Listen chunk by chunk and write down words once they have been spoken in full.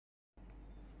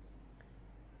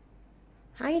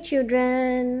Hi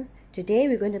children! Today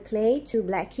we're going to play 2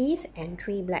 black keys and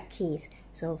 3 black keys.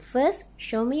 So first,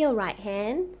 show me your right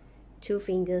hand, 2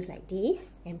 fingers like this,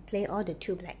 and play all the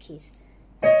 2 black keys.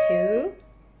 2,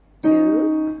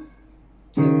 2,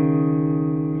 2.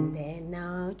 And then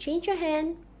now change your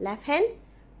hand, left hand,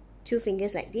 2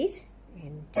 fingers like this,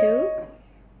 and 2,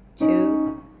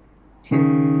 2,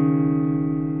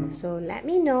 2. So let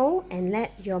me know and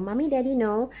let your mommy daddy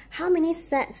know how many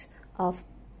sets of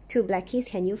 2 black keys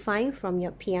can you find from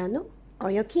your piano or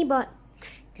your keyboard.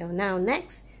 So now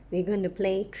next, we're going to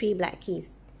play 3 black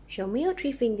keys. Show me your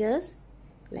 3 fingers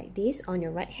like this on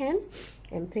your right hand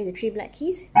and play the 3 black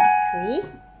keys. 3,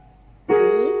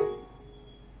 3,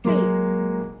 3,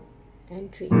 and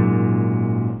 3.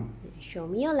 Show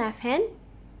me your left hand,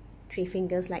 3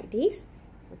 fingers like this.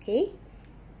 Okay.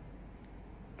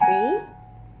 3,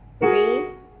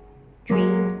 3,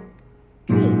 3,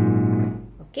 3.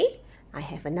 Okay. I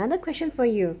have another question for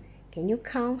you. Can you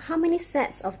count how many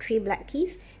sets of 3 black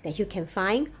keys that you can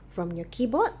find from your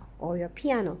keyboard or your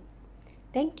piano?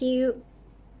 Thank you.